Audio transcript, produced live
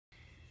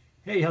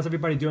Hey, how's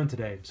everybody doing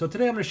today? So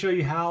today I'm going to show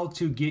you how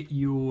to get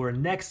your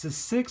Nexus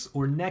 6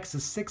 or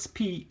Nexus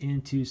 6P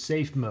into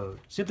safe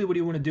mode. Simply what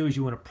you want to do is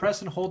you want to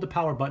press and hold the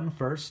power button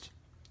first.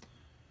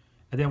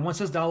 And then once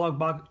this dialog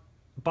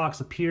box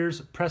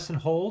appears, press and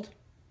hold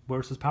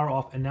where it says power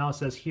off. And now it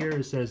says here,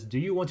 it says, do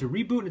you want to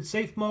reboot in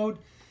safe mode?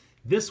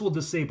 This will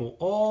disable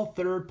all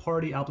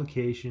third-party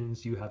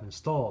applications you have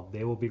installed.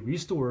 They will be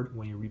restored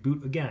when you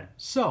reboot again.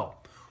 So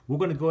we're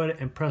going to go ahead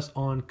and press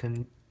on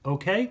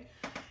OK.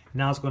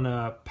 Now it's going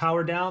to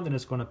power down, then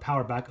it's going to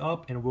power back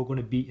up, and we're going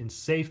to be in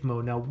safe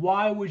mode. Now,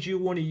 why would you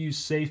want to use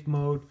safe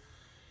mode?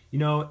 You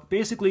know,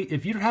 basically,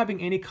 if you're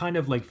having any kind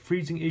of like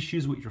freezing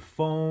issues with your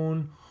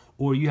phone,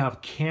 or you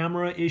have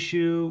camera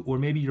issue, or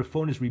maybe your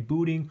phone is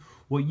rebooting,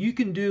 what you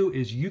can do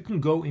is you can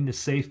go into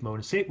safe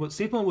mode. And what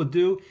safe mode will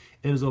do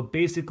is it'll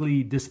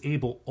basically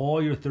disable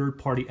all your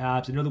third-party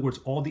apps. In other words,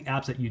 all the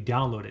apps that you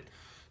downloaded.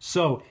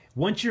 So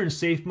once you're in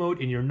safe mode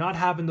and you're not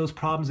having those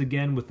problems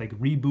again with like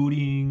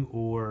rebooting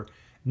or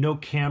no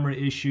camera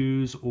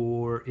issues,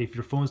 or if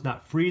your phone's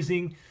not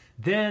freezing,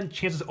 then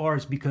chances are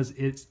it's because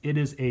it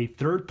is a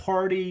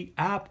third-party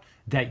app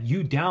that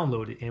you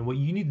downloaded. And what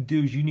you need to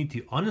do is you need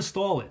to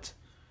uninstall it.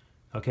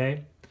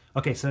 Okay,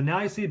 so now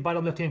you see the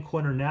bottom left-hand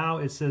corner. Now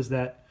it says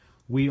that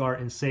we are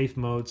in safe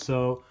mode.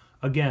 So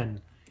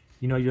again,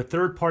 you know, your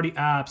third-party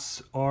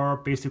apps are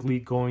basically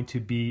going to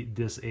be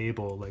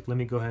disabled. Like, let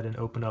me go ahead and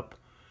open up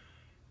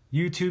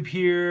YouTube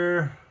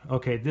here.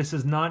 Okay, this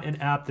is not an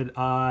app that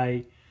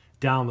I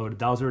downloaded.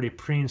 That was already a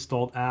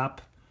pre-installed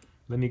app.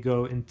 Let me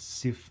go and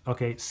see.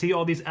 Okay, see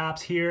all these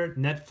apps here,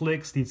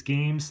 Netflix, these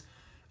games,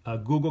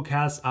 Google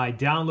Cast. I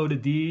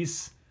downloaded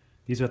these.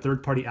 These are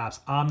third-party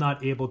apps. I'm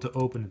not able to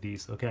open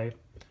these, okay?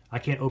 I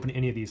can't open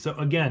any of these. So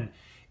again,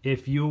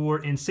 if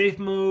you're in safe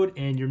mode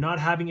and you're not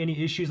having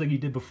any issues like you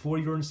did before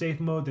you were in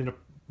safe mode, then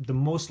the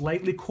most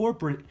likely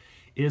culprit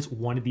is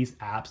one of these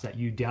apps that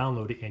you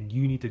downloaded, and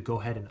you need to go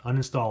ahead and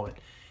uninstall it.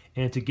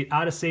 And to get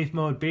out of safe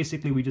mode,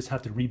 basically we just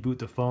have to reboot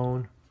the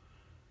phone.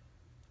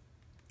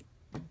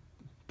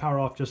 Power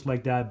off just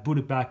like that, boot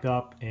it back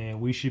up, and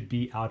we should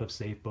be out of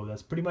safe mode.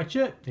 That's pretty much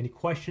it. Any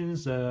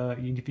questions? If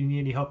you need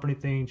any help or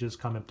anything, just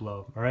comment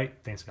below. All right,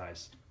 thanks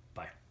guys.